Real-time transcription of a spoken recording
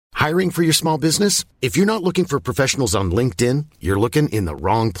Hiring for your small business? If you're not looking for professionals on LinkedIn, you're looking in the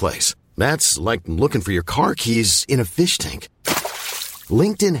wrong place. That's like looking for your car keys in a fish tank.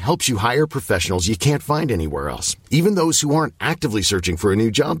 LinkedIn helps you hire professionals you can't find anywhere else, even those who aren't actively searching for a new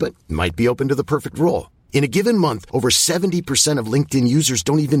job but might be open to the perfect role. In a given month, over 70% of LinkedIn users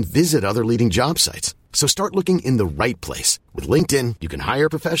don't even visit other leading job sites. So start looking in the right place. With LinkedIn, you can hire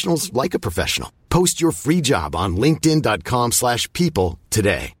professionals like a professional. Post your free job on linkedin.com/people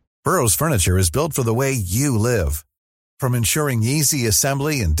today. Burrow's furniture is built for the way you live. From ensuring easy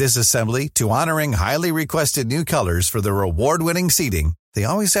assembly and disassembly to honoring highly requested new colors for their award-winning seating, they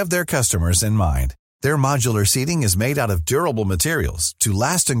always have their customers in mind. Their modular seating is made out of durable materials to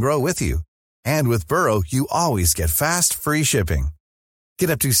last and grow with you. And with Burrow, you always get fast, free shipping.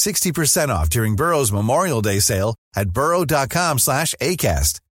 Get up to 60% off during Burrow's Memorial Day sale at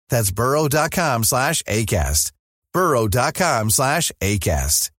burrow.com/ACAST. That's burrow.com/ACAST.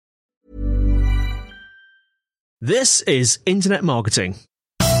 burrow.com/ACAST. This is Internet Marketing.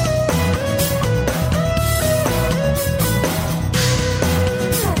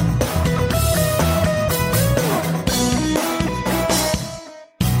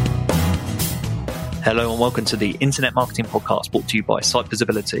 Hello and welcome to the Internet Marketing Podcast brought to you by Site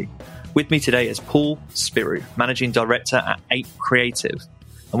Visibility. With me today is Paul Spirou, Managing Director at Ape Creative.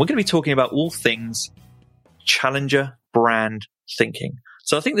 And we're going to be talking about all things challenger brand thinking.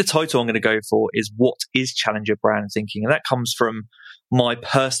 So I think the title I'm going to go for is What is Challenger Brand Thinking? And that comes from my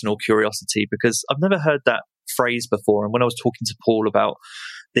personal curiosity because I've never heard that phrase before. And when I was talking to Paul about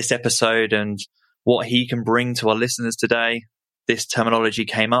this episode and what he can bring to our listeners today, this terminology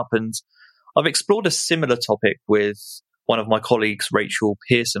came up. And I've explored a similar topic with one of my colleagues, Rachel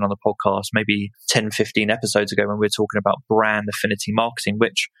Pearson, on the podcast, maybe 10, 15 episodes ago when we were talking about brand affinity marketing,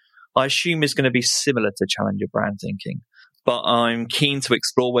 which I assume is going to be similar to challenger brand thinking. But I'm keen to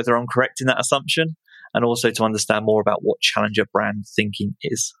explore whether I'm correct in that assumption and also to understand more about what challenger brand thinking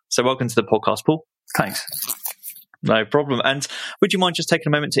is. So welcome to the podcast, Paul. Thanks. No problem. And would you mind just taking a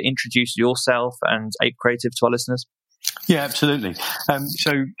moment to introduce yourself and Ape Creative to our listeners? Yeah, absolutely.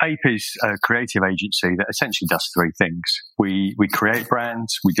 So Ape is a creative agency that essentially does three things. We create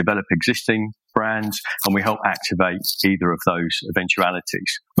brands, we develop existing brands, and we help activate either of those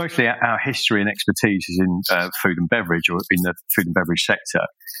eventualities. Mostly our history and expertise is in food and beverage, or in the food and beverage sector.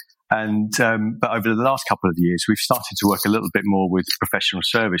 And but over the last couple of years, we've started to work a little bit more with professional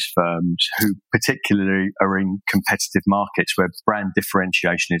service firms who particularly are in competitive markets where brand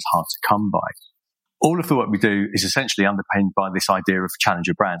differentiation is hard to come by. All of the work we do is essentially underpinned by this idea of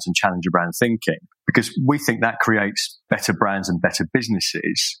challenger brands and challenger brand thinking, because we think that creates better brands and better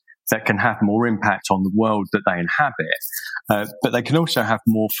businesses that can have more impact on the world that they inhabit, but they can also have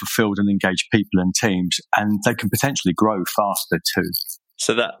more fulfilled and engaged people and teams, and they can potentially grow faster too.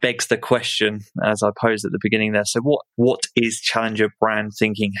 So that begs the question, as I posed at the beginning there. So what is challenger brand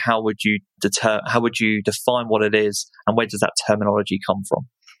thinking? How would you define what it is, and where does that terminology come from?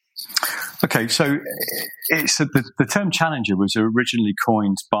 Okay, so the term challenger was originally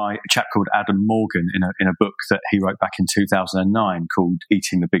coined by a chap called Adam Morgan in a book that he wrote back in 2009 called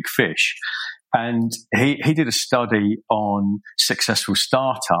Eating the Big Fish. And he did a study on successful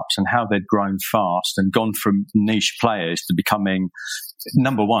startups and how they'd grown fast and gone from niche players to becoming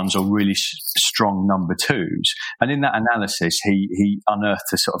number ones or really strong number twos. And in that analysis, he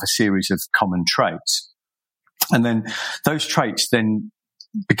unearthed a sort of a series of common traits. And then those traits then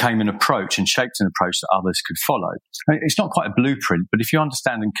became an approach and shaped an approach that others could follow. I mean, it's not quite a blueprint, but if you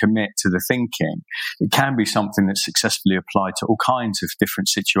understand and commit to the thinking, it can be something that's successfully applied to all kinds of different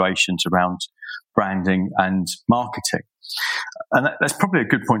situations around branding and marketing. And that's probably a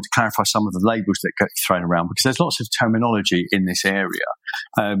good point to clarify some of the labels that get thrown around, because there's lots of terminology in this area.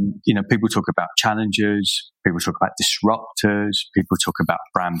 People talk about challengers, people talk about disruptors, people talk about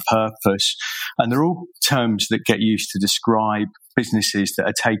brand purpose, and they're all terms that get used to describe businesses that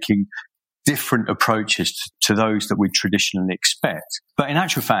are taking different approaches to those that we traditionally expect. But in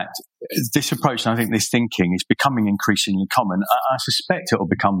actual fact, this approach, and I think this thinking, is becoming increasingly common. I suspect it will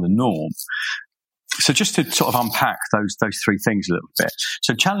become the norm. So just to sort of unpack those three things a little bit.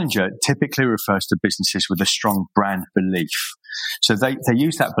 So challenger typically refers to businesses with a strong brand belief. So they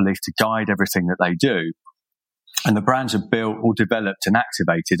use that belief to guide everything that they do. And the brands are built or developed and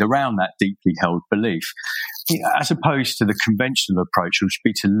activated around that deeply held belief, as opposed to the conventional approach, which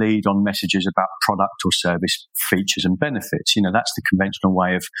would be to lead on messages about product or service features and benefits. That's the conventional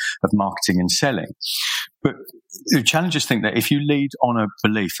way of marketing and selling. But the challengers think that if you lead on a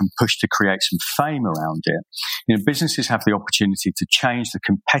belief and push to create some fame around it, businesses have the opportunity to change the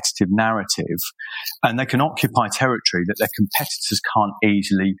competitive narrative, and they can occupy territory that their competitors can't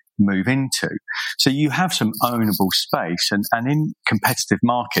easily move into. So you have some ownable space, and in competitive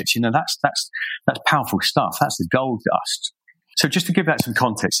markets, that's powerful stuff. That's the gold dust. So just to give that some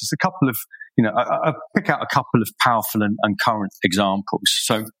context, there's a couple of, I pick out a couple of powerful and current examples.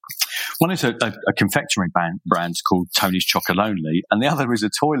 So one is a confectionery brand called Tony's Chocolonely, and the other is a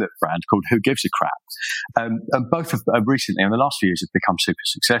toilet brand called Who Gives a Crap. And both have recently, in the last few years, have become super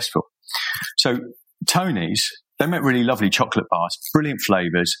successful. So Tony's, they make really lovely chocolate bars, brilliant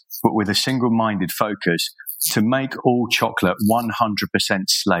flavours, but with a single-minded focus to make all chocolate 100%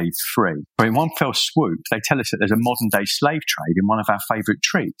 slave-free. But in one fell swoop, they tell us that there's a modern-day slave trade in one of our favourite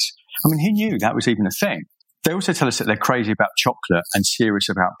treats. I mean, who knew that was even a thing? They also tell us that they're crazy about chocolate and serious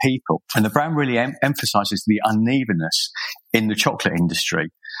about people. And the brand really emphasises the unevenness in the chocolate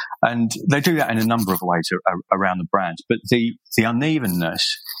industry. And they do that in a number of ways around the brand. But the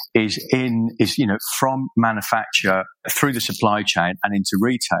unevenness is from manufacture through the supply chain and into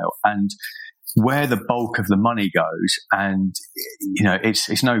retail, and where the bulk of the money goes. And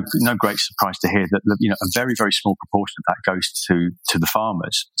it's no great surprise to hear that a very, very small proportion of that goes to the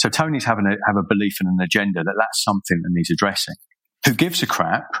farmers. So Tony's have a belief and an agenda that that's something that needs addressing. Who Gives a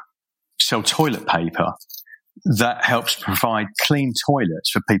Crap sell toilet paper that helps provide clean toilets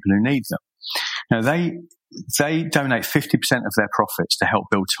for people who need them. Now they donate 50% of their profits to help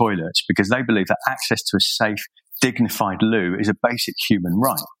build toilets because they believe that access to a safe, dignified loo is a basic human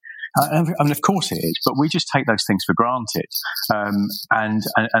right. I mean, of course it is, but we just take those things for granted, and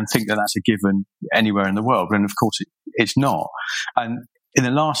think that that's a given anywhere in the world. And of course it's not. And in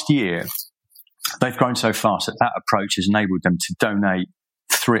the last year, they've grown so fast that approach has enabled them to donate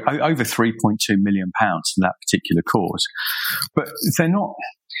over £3.2 million to that particular cause. But they're not,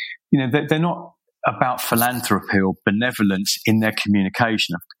 they're not about philanthropy or benevolence in their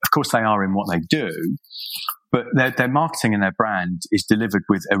communication. Of course they are in what they do, but their marketing and their brand is delivered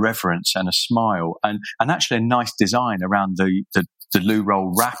with irreverence and a smile and actually a nice design around the loo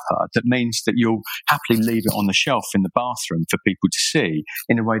roll wrapper that means that you'll happily leave it on the shelf in the bathroom for people to see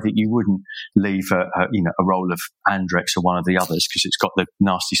in a way that you wouldn't leave a roll of Andrex or one of the others because it's got the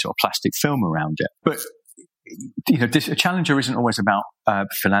nasty sort of plastic film around it. But a challenger isn't always about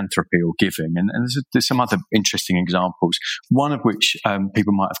philanthropy or giving, and there's some other interesting examples. One of which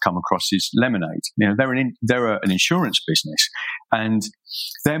people might have come across is Lemonade. They're an insurance business, and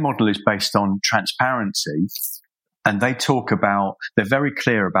their model is based on transparency. And they're very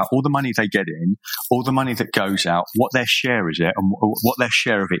clear about all the money they get in, all the money that goes out, what their share is it, and what their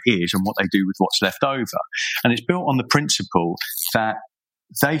share of it is, and what they do with what's left over. And it's built on the principle that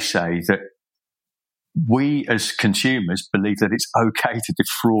they say that we as consumers believe that it's okay to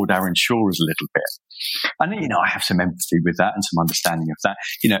defraud our insurers a little bit. And, I have some empathy with that and some understanding of that.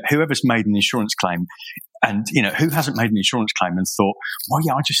 Whoever's made an insurance claim and, who hasn't made an insurance claim and thought, well,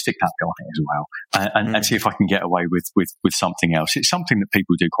 yeah, I'll just stick that bill on it as well and see if I can get away with something else. It's something that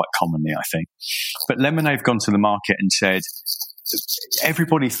people do quite commonly, I think. But Lemonade have gone to the market and said,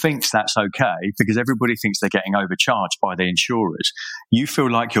 everybody thinks that's okay because everybody thinks they're getting overcharged by the insurers. You feel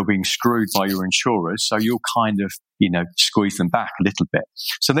like you're being screwed by your insurers, so you'll kind of, squeeze them back a little bit.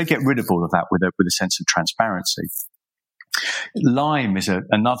 So they get rid of all of that with a sense of transparency. Lime is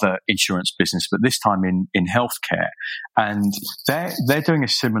another insurance business, but this time in healthcare, and they're doing a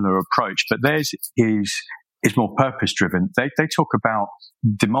similar approach, but theirs is more purpose driven. They talk about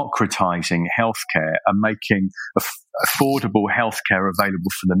democratizing healthcare and making affordable healthcare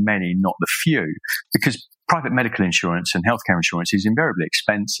available for the many, not the few, because private medical insurance and healthcare insurance is invariably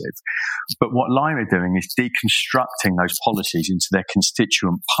expensive. But what Lime are doing is deconstructing those policies into their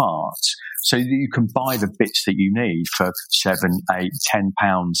constituent parts so that you can buy the bits that you need for £7, £8,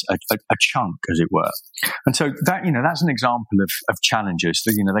 £10 a chunk, as it were. And so that, that's an example of challenges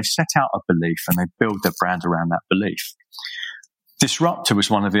that, they set out a belief and they build their brand around that belief. Disruptor was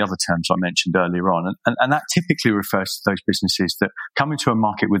one of the other terms I mentioned earlier on, and that typically refers to those businesses that come into a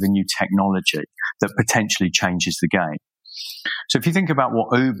market with a new technology that potentially changes the game. So if you think about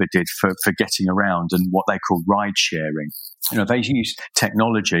what Uber did for getting around and what they call ride sharing, they use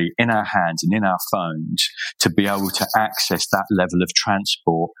technology in our hands and in our phones to be able to access that level of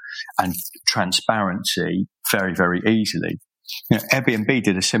transport and transparency very, very easily. Airbnb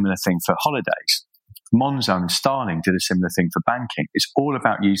did a similar thing for holidays. Monzo and Starling did a similar thing for banking. It's all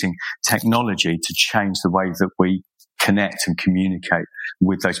about using technology to change the way that we connect and communicate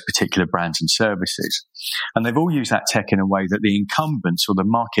with those particular brands and services. And they've all used that tech in a way that the incumbents or the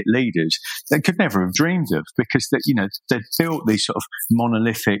market leaders, they could never have dreamed of because they've built these sort of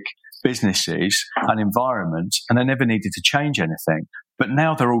monolithic businesses and environments and they never needed to change anything. But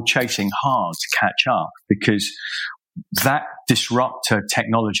now they're all chasing hard to catch up because that disruptor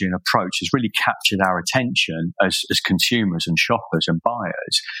technology and approach has really captured our attention as consumers and shoppers and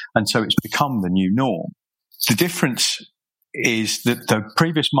buyers. And so it's become the new norm. The difference is that the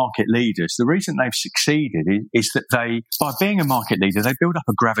previous market leaders, the reason they've succeeded is that they, by being a market leader, they build up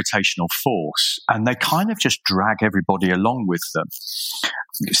a gravitational force and they kind of just drag everybody along with them.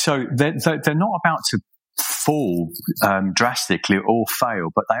 So they're not about to fall drastically or fail,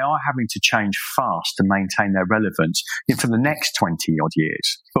 but they are having to change fast to maintain their relevance for the next 20 odd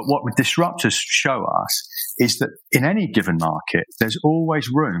years. But what disruptors show us is that in any given market, there's always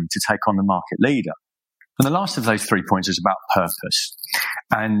room to take on the market leader. And the last of those 3 points is about purpose.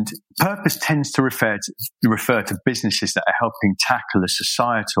 And purpose tends to refer to businesses that are helping tackle a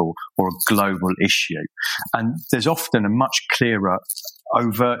societal or a global issue. And there's often a much clearer,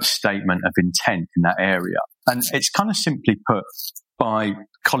 overt statement of intent in that area. And it's kind of simply put by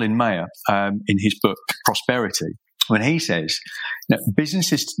Colin Mayer in his book, Prosperity, when he says,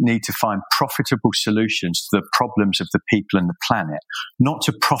 businesses need to find profitable solutions to the problems of the people and the planet, not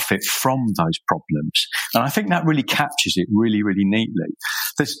to profit from those problems. And I think that really captures it really, really neatly.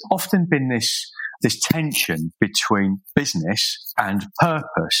 There's often been this tension between business and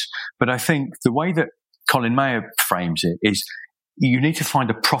purpose. But I think the way that Colin Mayer frames it is you need to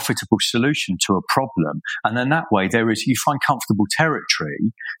find a profitable solution to a problem. And then that way you find comfortable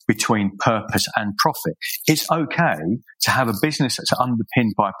territory between purpose and profit. It's okay to have a business that's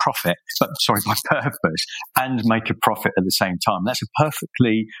underpinned by by purpose and make a profit at the same time. That's a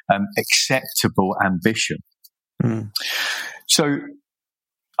perfectly acceptable ambition. So,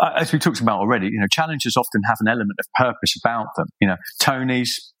 as we talked about already, challenges often have an element of purpose about them.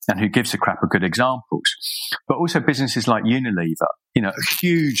 Tony's and Who Gives a Crap are good examples. But also businesses like Unilever, a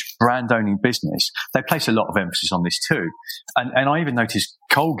huge brand-owning business, they place a lot of emphasis on this too. And I even noticed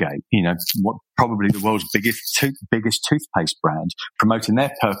Colgate, what probably the world's biggest toothpaste brand, promoting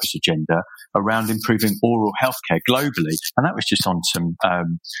their purpose agenda around improving oral healthcare globally. And that was just on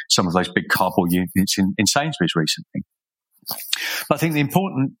some of those big cardboard units in Sainsbury's recently. But I think the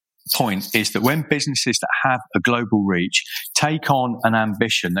important point is that when businesses that have a global reach take on an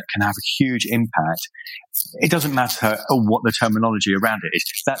ambition that can have a huge impact, it doesn't matter what the terminology around it is.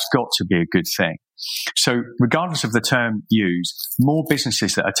 That's got to be a good thing. So regardless of the term used, more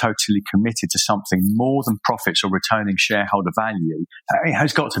businesses that are totally committed to something more than profits or returning shareholder value, it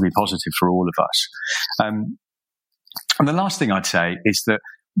has got to be positive for all of us. And the last thing I'd say is that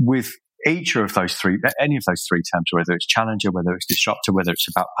with any of those three terms, whether it's challenger, whether it's disruptor, whether it's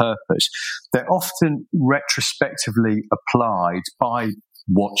about purpose, they're often retrospectively applied by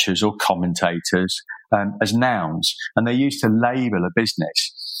watchers or commentators as nouns, and they're used to label a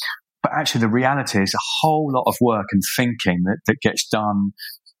business. But actually the reality is a whole lot of work and thinking that gets done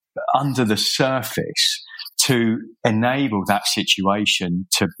under the surface to enable that situation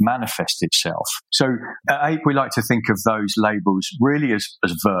to manifest itself. So at APE, we like to think of those labels really as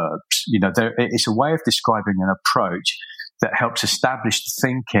verbs. It's a way of describing an approach that helps establish the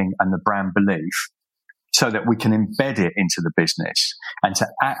thinking and the brand belief so that we can embed it into the business and to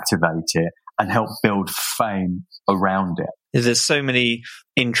activate it and help build fame around it. There's so many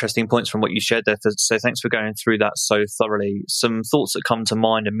interesting points from what you shared there. So thanks for going through that so thoroughly. Some thoughts that come to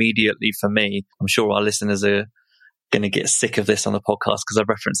mind immediately for me. I'm sure our listeners are going to get sick of this on the podcast because I've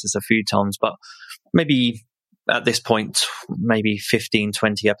referenced this a few times, but maybe at this point, maybe 15,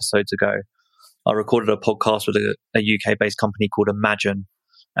 20 episodes ago, I recorded a podcast with a UK-based company called Imagine,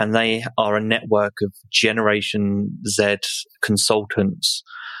 and they are a network of Generation Z consultants.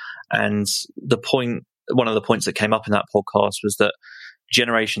 And one of the points that came up in that podcast was that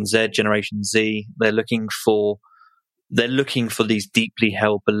Generation Z, they're looking for these deeply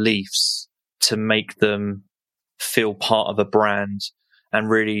held beliefs to make them feel part of a brand. And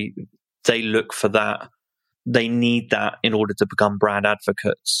really, they look for that. They need that in order to become brand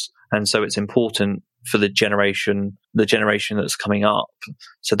advocates. And so it's important for the generation that's coming up.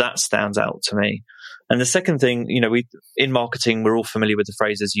 So that stands out to me. And the second thing, in marketing, we're all familiar with the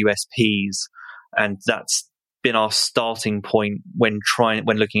phrases USPs. And that's been our starting point when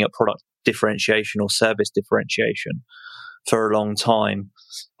looking at product differentiation or service differentiation for a long time.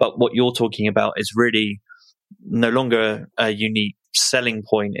 But what you're talking about is really no longer a unique selling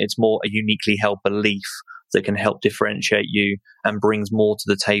point. It's more a uniquely held belief that can help differentiate you and brings more to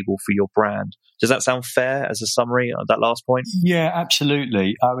the table for your brand. Does that sound fair as a summary of that last point? Yeah,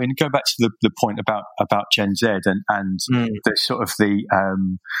 absolutely. I mean, go back to the point about Gen Z and the sort of the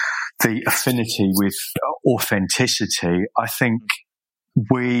affinity with authenticity. I think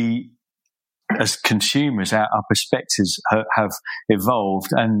we as consumers, our perspectives have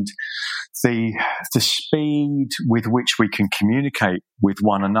evolved, and the speed with which we can communicate with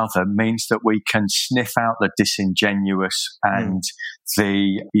one another means that we can sniff out the disingenuous and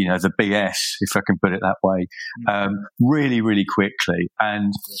the BS, if I can put it that way, really, really quickly.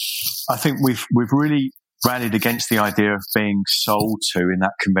 And I think we've really rallied against the idea of being sold to in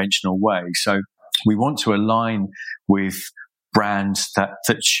that conventional way. So we want to align with brands that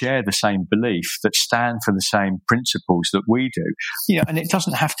share the same belief, that stand for the same principles that we do. And it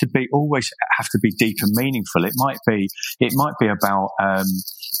doesn't always have to be deep and meaningful. It might be about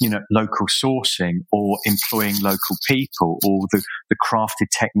local sourcing, or employing local people, or the crafted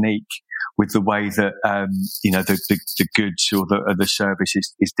technique with the way that the goods or the service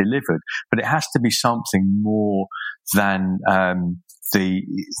is delivered. But it has to be something more than the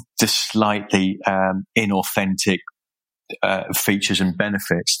slightly inauthentic features and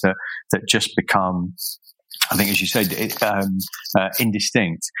benefits that just become, I think, as you said,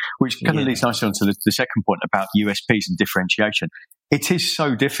 indistinct. Which kind of leads nicely on to the second point about USPs and differentiation. It is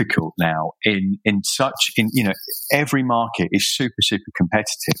so difficult now in every market is super, super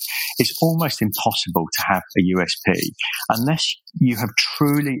competitive. It's almost impossible to have a USP unless you have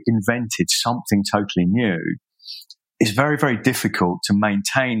truly invented something totally new. It's very, very difficult to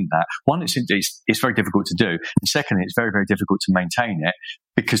maintain that. One, it's very difficult to do. And secondly, it's very, very difficult to maintain it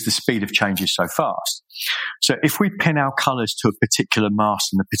because the speed of change is so fast. So if we pin our colours to a particular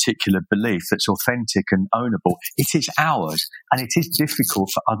mast and a particular belief that's authentic and ownable, it is ours, and it is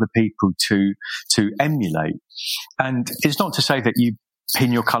difficult for other people to emulate. And it's not to say that you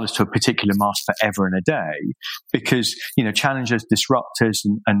pin your colours to a particular mast forever and a day, because challengers, disruptors,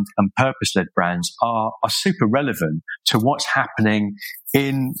 and purpose-led brands are super relevant to what's happening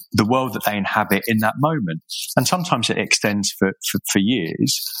in the world that they inhabit in that moment. And sometimes it extends for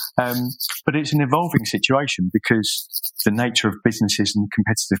years, but it's an evolving situation because the nature of businesses and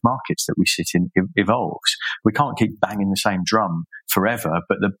competitive markets that we sit in evolves. We can't keep banging the same drum forever,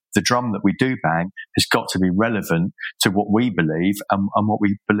 but the drum that we do bang has got to be relevant to what we believe and what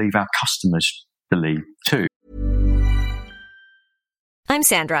we believe our customers believe too. I'm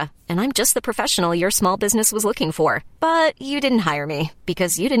Sandra, and I'm just the professional your small business was looking for. But you didn't hire me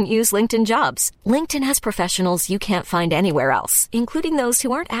because you didn't use LinkedIn Jobs. LinkedIn has professionals you can't find anywhere else, including those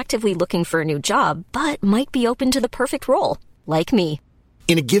who aren't actively looking for a new job, but might be open to the perfect role, like me.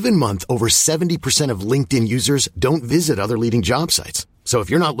 In a given month, over 70% of LinkedIn users don't visit other leading job sites. So if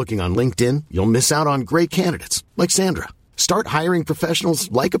you're not looking on LinkedIn, you'll miss out on great candidates like Sandra. Start hiring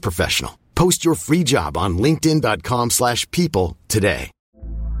professionals like a professional. Post your free job on linkedin.com/people today.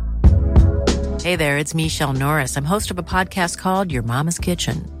 Hey there, it's Michelle Norris. I'm host of a podcast called Your Mama's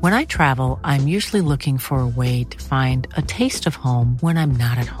Kitchen. When I travel, I'm usually looking for a way to find a taste of home when I'm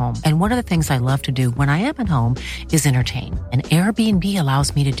not at home. And one of the things I love to do when I am at home is entertain. And Airbnb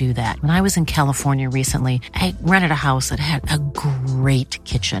allows me to do that. When I was in California recently, I rented a house that had a great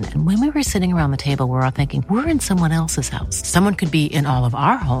kitchen. And when we were sitting around the table, we were all thinking, we're in someone else's house. Someone could be in all of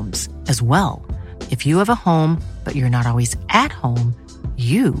our homes as well. If you have a home, but you're not always at home,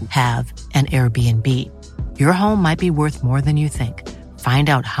 you have an Airbnb. Your home might be worth more than you think. Find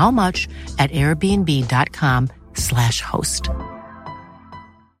out how much at airbnb.com/host.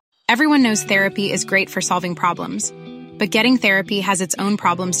 Everyone knows therapy is great for solving problems, but getting therapy has its own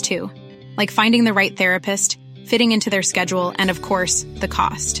problems too, like finding the right therapist, fitting into their schedule, and of course, the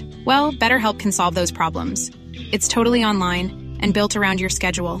cost. Well, BetterHelp can solve those problems. It's totally online and built around your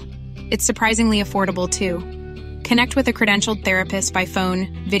schedule. It's surprisingly affordable too. Connect with a credentialed therapist by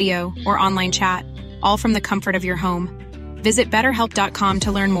phone, video, or online chat, all from the comfort of your home. Visit BetterHelp.com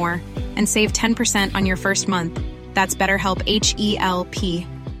to learn more and save 10% on your first month. That's BetterHelp, H-E-L-P.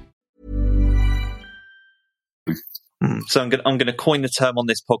 So I'm going to coin the term on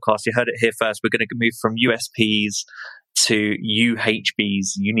this podcast. You heard it here first. We're going to move from USPs to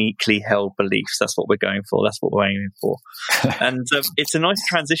UHBs, uniquely held beliefs. That's what we're going for. That's what we're aiming for. And it's a nice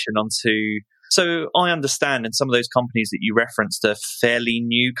transition onto... So I understand, and some of those companies that you referenced are fairly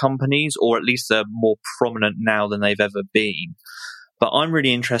new companies, or at least they're more prominent now than they've ever been. But I'm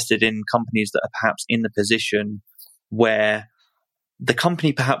really interested in companies that are perhaps in the position where the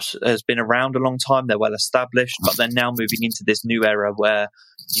company perhaps has been around a long time, they're well established, but they're now moving into this new era where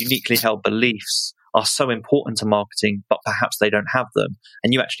uniquely held beliefs are so important to marketing, but perhaps they don't have them.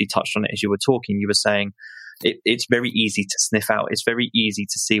 And you actually touched on it as you were talking. You were saying, it's very easy to sniff out. It's very easy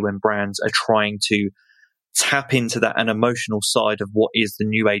to see when brands are trying to tap into that an emotional side of what is the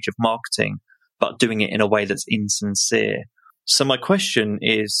new age of marketing, but doing it in a way that's insincere. So my question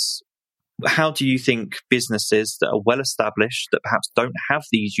is, how do you think businesses that are well established, that perhaps don't have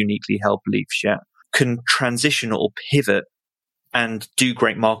these uniquely held beliefs yet, can transition or pivot and do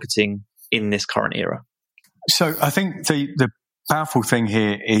great marketing in this current era? So I think the powerful thing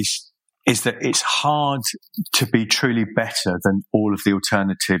here is that it's hard to be truly better than all of the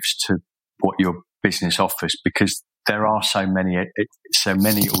alternatives to what your business offers, because there are so many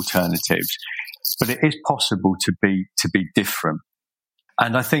alternatives. But it is possible to be different.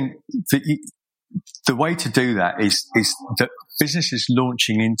 And I think the way to do that is that businesses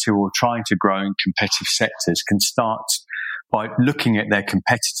launching into or trying to grow in competitive sectors can start by looking at their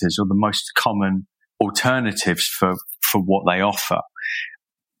competitors or the most common alternatives for what they offer.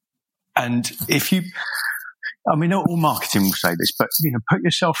 And not all marketing will say this, but put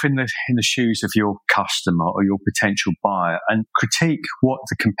yourself in the shoes of your customer or your potential buyer and critique what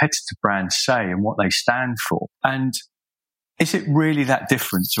the competitor brands say and what they stand for. And is it really that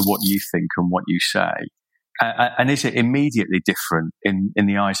different to what you think and what you say? And is it immediately different in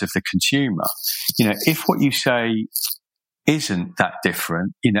the eyes of the consumer? If what you say isn't that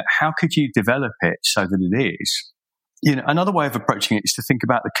different, how could you develop it so that it is? Another way of approaching it is to think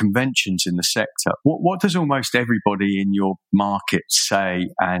about the conventions in the sector. What does almost everybody in your market say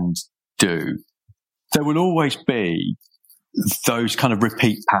and do? There will always be those kind of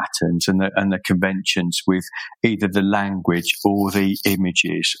repeat patterns and the conventions with either the language or the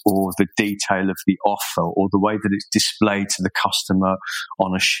images or the detail of the offer or the way that it's displayed to the customer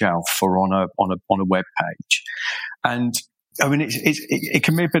on a shelf or on a web page. And it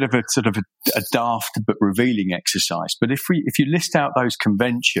can be a bit of a sort of a daft but revealing exercise. But if you list out those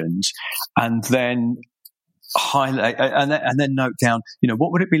conventions and then highlight and then note down,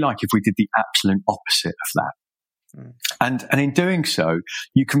 what would it be like if we did the absolute opposite of that? And in doing so,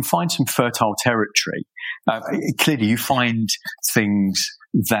 you can find some fertile territory. Clearly, you find things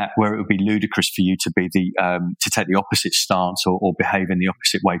where it would be ludicrous for you to be to take the opposite stance or behave in the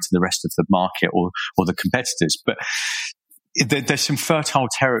opposite way to the rest of the market or the competitors. But there's some fertile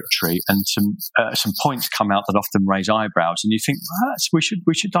territory and some points come out that often raise eyebrows, and you think we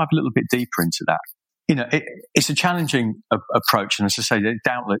should dive a little bit deeper into that. It's a challenging approach, and as I say,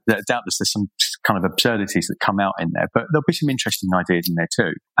 doubtless there's some kind of absurdities that come out in there, but there'll be some interesting ideas in there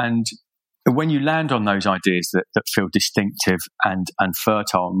too. And when you land on those ideas that feel distinctive and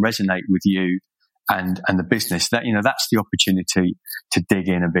fertile and resonate with you and the business, that's the opportunity to dig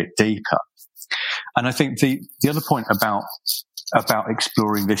in a bit deeper. And I think the other point about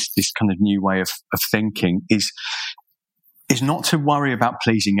exploring this kind of new way of thinking is not to worry about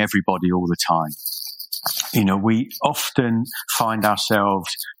pleasing everybody all the time. We often find ourselves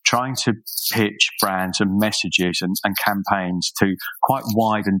trying to pitch brands and messages and campaigns to quite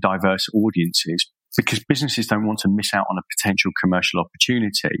wide and diverse audiences because businesses don't want to miss out on a potential commercial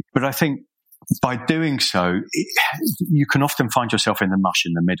opportunity. But I think by doing so, you can often find yourself in the mush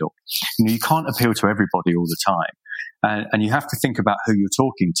in the middle. You can't appeal to everybody all the time. And you have to think about who you're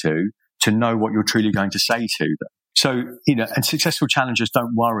talking to know what you're truly going to say to them. So, and successful challengers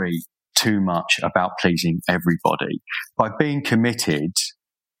don't worry too much about pleasing everybody. By being committed,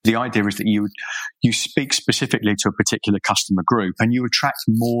 the idea is that you speak specifically to a particular customer group and you attract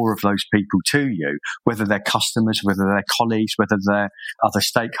more of those people to you, whether they're customers, whether they're colleagues, whether they're other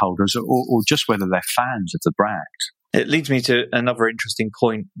stakeholders, or just whether they're fans of the brand. It leads me to another interesting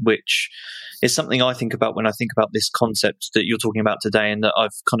point, which is something I think about when I think about this concept that you're talking about today and that I've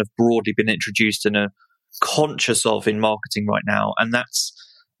kind of broadly been introduced and are conscious of in marketing right now. And that's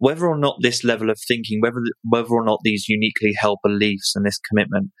whether or not this level of thinking, whether or not these uniquely held beliefs and this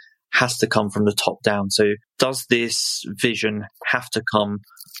commitment has to come from the top down. So does this vision have to come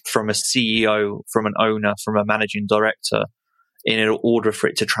from a CEO, from an owner, from a managing director in order for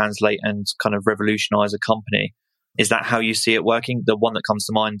it to translate and kind of revolutionize a company? Is that how you see it working? The one that comes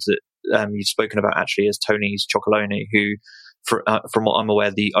to mind that you've spoken about actually is Tony's Chocolonely, who, from what I'm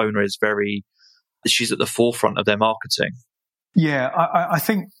aware, the owner is she's at the forefront of their marketing. Yeah, I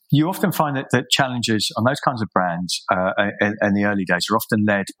think you often find that challenges on those kinds of brands in the early days are often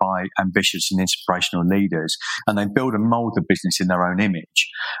led by ambitious and inspirational leaders, and they build and mold the business in their own image.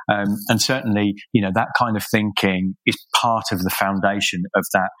 And certainly, that kind of thinking is part of the foundation of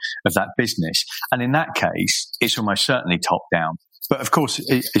that business. And in that case, it's almost certainly top down. But of course,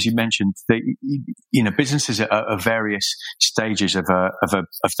 as you mentioned, businesses are at various stages of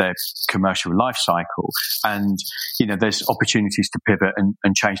their commercial life cycle, and there's opportunities to pivot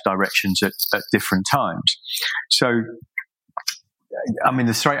and change directions at different times. So,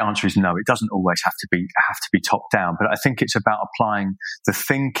 the straight answer is no. It doesn't always have to be top down, but I think it's about applying the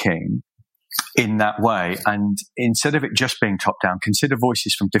thinking in that way. And instead of it just being top down, consider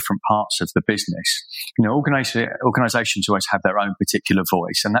voices from different parts of the business. Organizations always have their own particular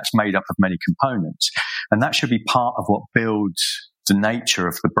voice, and that's made up of many components. And that should be part of what builds the nature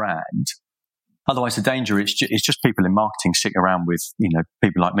of the brand. Otherwise, the danger is just people in marketing sitting around with,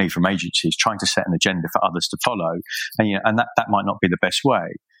 people like me from agencies trying to set an agenda for others to follow. And that might not be the best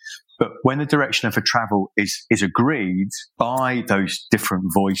way. But when the direction of a travel is agreed by those different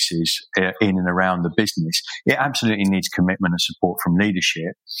voices in and around the business, it absolutely needs commitment and support from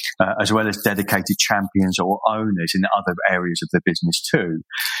leadership, as well as dedicated champions or owners in other areas of the business too.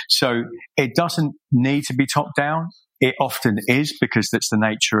 So it doesn't need to be top down. It often is, because that's the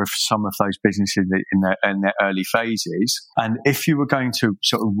nature of some of those businesses in their early phases. And if you were going to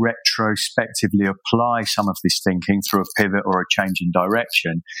sort of retrospectively apply some of this thinking through a pivot or a change in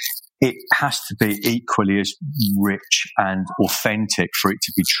direction, it has to be equally as rich and authentic for it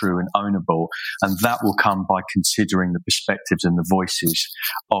to be true and ownable. And that will come by considering the perspectives and the voices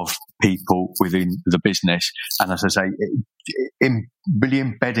of people within the business. And as I say, really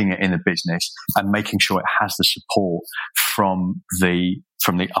embedding it in the business and making sure it has the support from the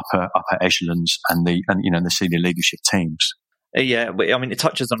upper echelons and the senior leadership teams. Yeah, I mean, it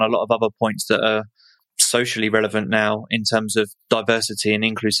touches on a lot of other points that are socially relevant now in terms of diversity and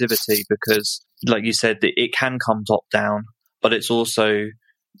inclusivity, because like you said, it can come top down, but it's also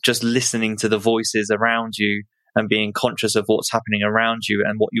just listening to the voices around you and being conscious of what's happening around you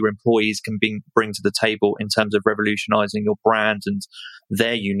and what your employees can bring to the table in terms of revolutionizing your brand and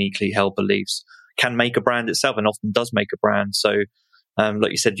their uniquely held beliefs can make a brand itself, and often does make a brand. So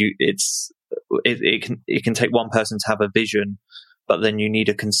like you said, it can take one person to have a vision, but then you need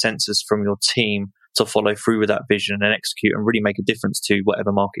a consensus from your team to follow through with that vision and execute and really make a difference to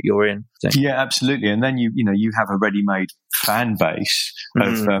whatever market you're in. Yeah, absolutely. And then you have a ready-made fan base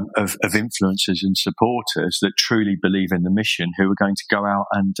of influencers and supporters that truly believe in the mission, who are going to go out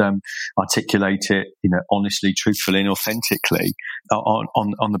and articulate it, honestly, truthfully, and authentically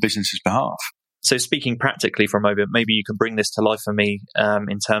on the business's behalf. So speaking practically for a moment, maybe you can bring this to life for me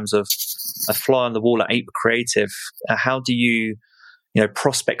in terms of a fly on the wall at Ape Creative. How do you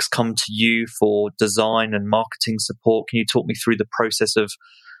prospects come to you for design and marketing support? Can you talk me through the process of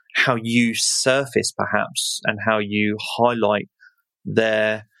how you surface perhaps and how you highlight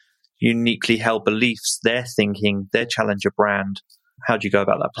their uniquely held beliefs, their thinking, their challenger brand? How do you go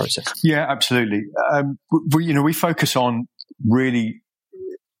about that process? Yeah, absolutely. We focus on really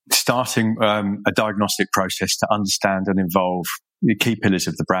starting a diagnostic process to understand and involve the key pillars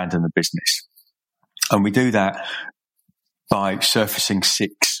of the brand and the business. And we do that by surfacing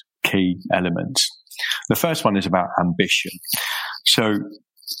 6 key elements. The first one is about ambition. So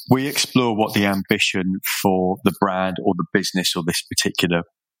we explore what the ambition for the brand or the business or this particular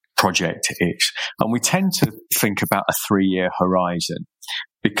project is. And we tend to think about a 3-year horizon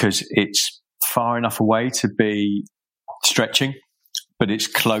because it's far enough away to be stretching, but it's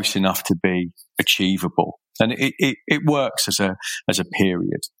close enough to be achievable. And it works as a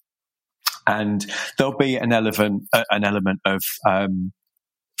period. And there'll be an element of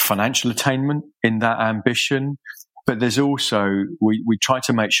financial attainment in that ambition, but there's also we try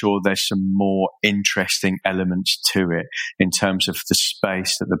to make sure there's some more interesting elements to it in terms of the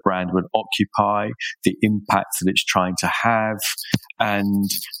space that the brand would occupy, the impact that it's trying to have, and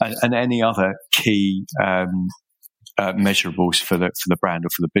any other key measurables for the brand or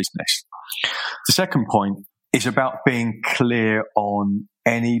for the business. The second point is about being clear on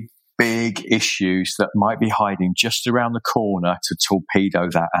any big issues that might be hiding just around the corner to torpedo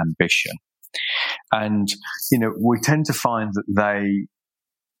that ambition. And, we tend to find that they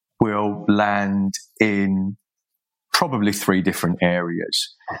will land in probably 3 different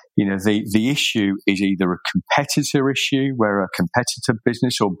areas. The issue is either a competitor issue where a competitor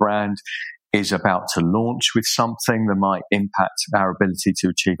business or brand is about to launch with something that might impact our ability to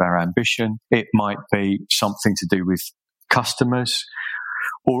achieve our ambition. It might be something to do with customers,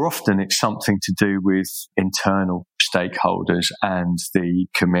 or often it's something to do with internal stakeholders and the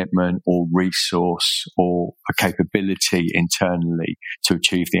commitment or resource or a capability internally to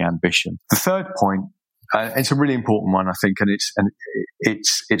achieve the ambition. The third point, it's a really important one, I think, and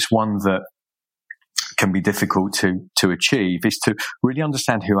it's one that can be difficult to achieve, is to really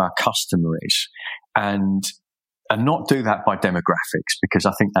understand who our customer is and not do that by demographics, because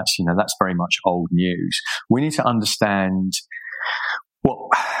I think that's very much old news. We need to understand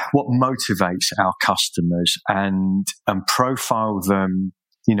what motivates our customers and profile them,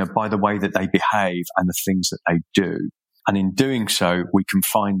 by the way that they behave and the things that they do. And in doing so, we can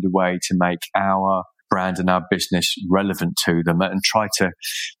find a way to make our brand and our business relevant to them and try to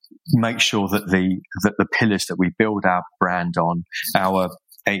make sure that the pillars that we build our brand on, our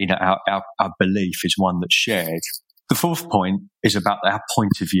belief is one that's shared. The fourth point is about our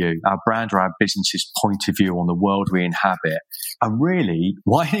point of view, our brand or our business's point of view on the world we inhabit, and really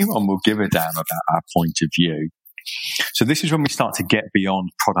why anyone will give a damn about our point of view. So this is when we start to get beyond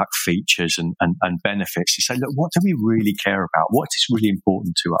product features and benefits to say, look, what do we really care about? What is really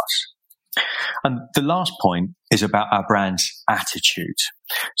important to us? And the last point is about our brand's attitude.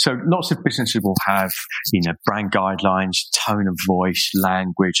 So lots of businesses will have, brand guidelines, tone of voice,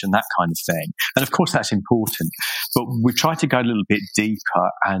 language, and that kind of thing. And of course, that's important. But we try to go a little bit deeper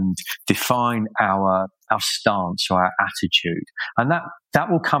and define our stance or our attitude. And that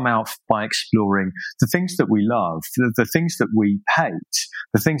will come out by exploring the things that we love, the things that we hate,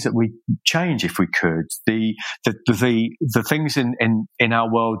 the things that we change if we could, the things in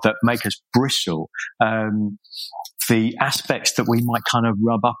our world that make us bristle, the aspects that we might kind of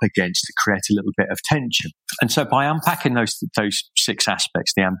rub up against to create a little bit of tension. And so by unpacking those 6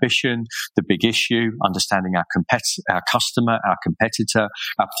 aspects, the ambition, the big issue, understanding our customer, our competitor,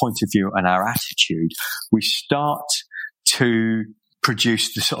 our point of view, and our attitude, we start to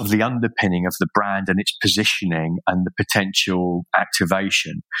produce the sort of the underpinning of the brand and its positioning and the potential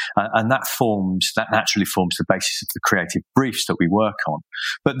activation. And that naturally forms the basis of the creative briefs that we work on.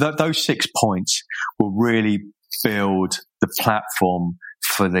 But those 6 points will really build the platform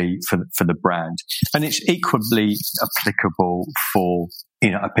for the brand. And it's equally applicable for,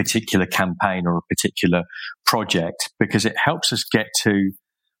 a particular campaign or a particular project, because it helps us get to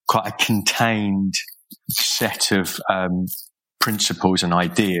quite a contained set of, principles and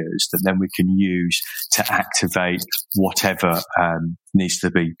ideas that then we can use to activate whatever needs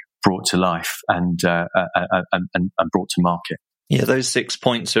to be brought to life and brought to market. Yeah, those 6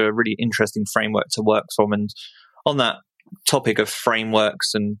 points are a really interesting framework to work from. And on that topic of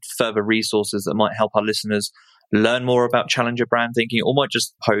frameworks and further resources that might help our listeners learn more about challenger brand thinking, or might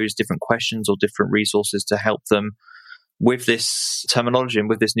just pose different questions or different resources to help them with this terminology and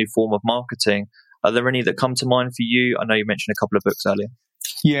with this new form of marketing, are there any that come to mind for you? I know you mentioned a couple of books earlier.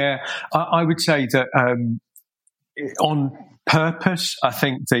 Yeah, I would say that on purpose, I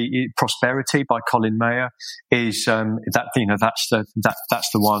think the Prosperity by Colin Mayer is that's the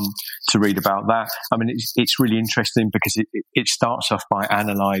one to read about that. I mean, it's really interesting because it starts off by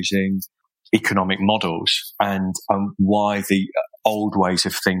analysing economic models and why the old ways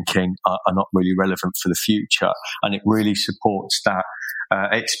of thinking are not really relevant for the future, and it really supports that.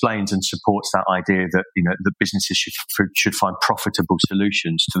 It explains and supports that idea that the businesses should find profitable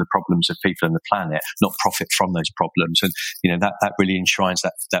solutions to the problems of people and the planet, not profit from those problems. And that really enshrines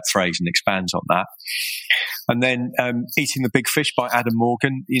that phrase and expands on that. And then Eating the Big Fish by Adam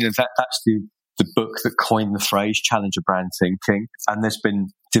Morgan. That's the book that coined the phrase challenger brand thinking, and there's been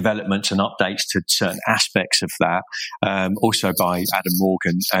developments and updates to certain aspects of that, also by Adam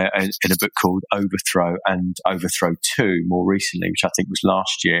Morgan in a book called Overthrow and Overthrow 2 more recently, which I think was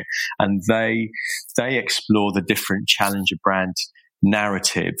last year. And they explore the different challenger brand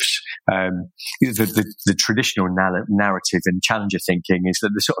narratives. The traditional narrative in challenger thinking is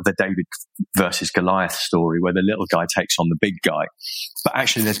that the sort of the David versus Goliath story where the little guy takes on the big guy. But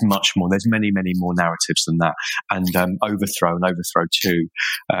actually there's much more. There's many, many more narratives than that. And Overthrow and Overthrow 2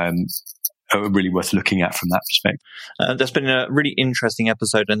 are really worth looking at from that perspective. That's been a really interesting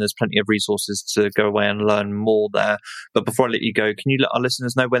episode, and there's plenty of resources to go away and learn more there. But before I let you go, can you let our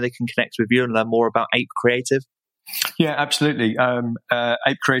listeners know where they can connect with you and learn more about Ape Creative? Yeah, absolutely.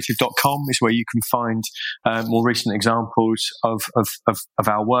 Apecreative.com is where you can find more recent examples of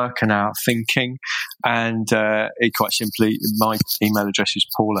our work and our thinking. And quite simply, my email address is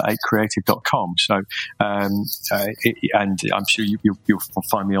paul@apecreative.com. So, and I'm sure you'll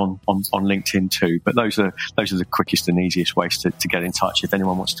find me on LinkedIn too. But those are the quickest and easiest ways to get in touch. If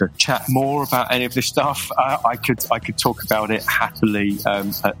anyone wants to chat more about any of this stuff, I could talk about it happily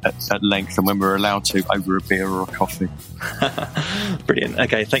at length, and when we're allowed to, over a beer or a coffee. Brilliant.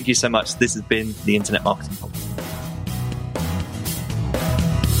 Okay, thank you so much. This has been the Internet Marketing Podcast.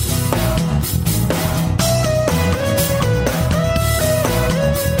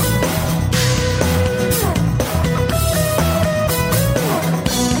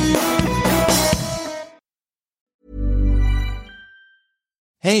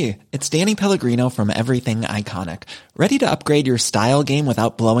 Hey, it's Danny Pellegrino from Everything Iconic. Ready to upgrade your style game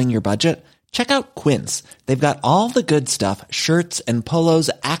without blowing your budget? Check out Quince. They've got all the good stuff, shirts and polos,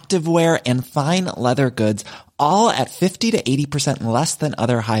 activewear, and fine leather goods, all at 50 to 80% less than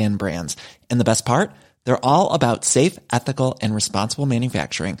other high-end brands. And the best part? They're all about safe, ethical, and responsible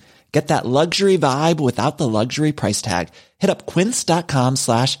manufacturing. Get that luxury vibe without the luxury price tag. Hit up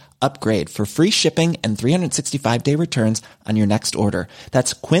quince.com/upgrade for free shipping and 365-day returns on your next order.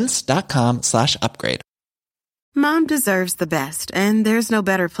 That's quince.com/upgrade. Mom deserves the best, and there's no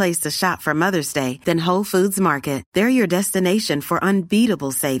better place to shop for Mother's Day than Whole Foods Market. They're your destination for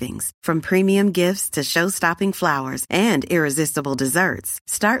unbeatable savings, from premium gifts to show-stopping flowers and irresistible desserts.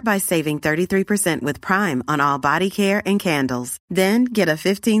 Start by saving 33% with Prime on all body care and candles. Then get a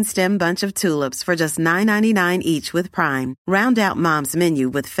 15-stem bunch of tulips for just $9.99 each with Prime. Round out Mom's menu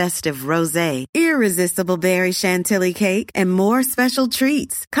with festive rosé, irresistible berry chantilly cake, and more special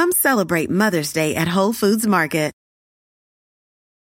treats. Come celebrate Mother's Day at Whole Foods Market.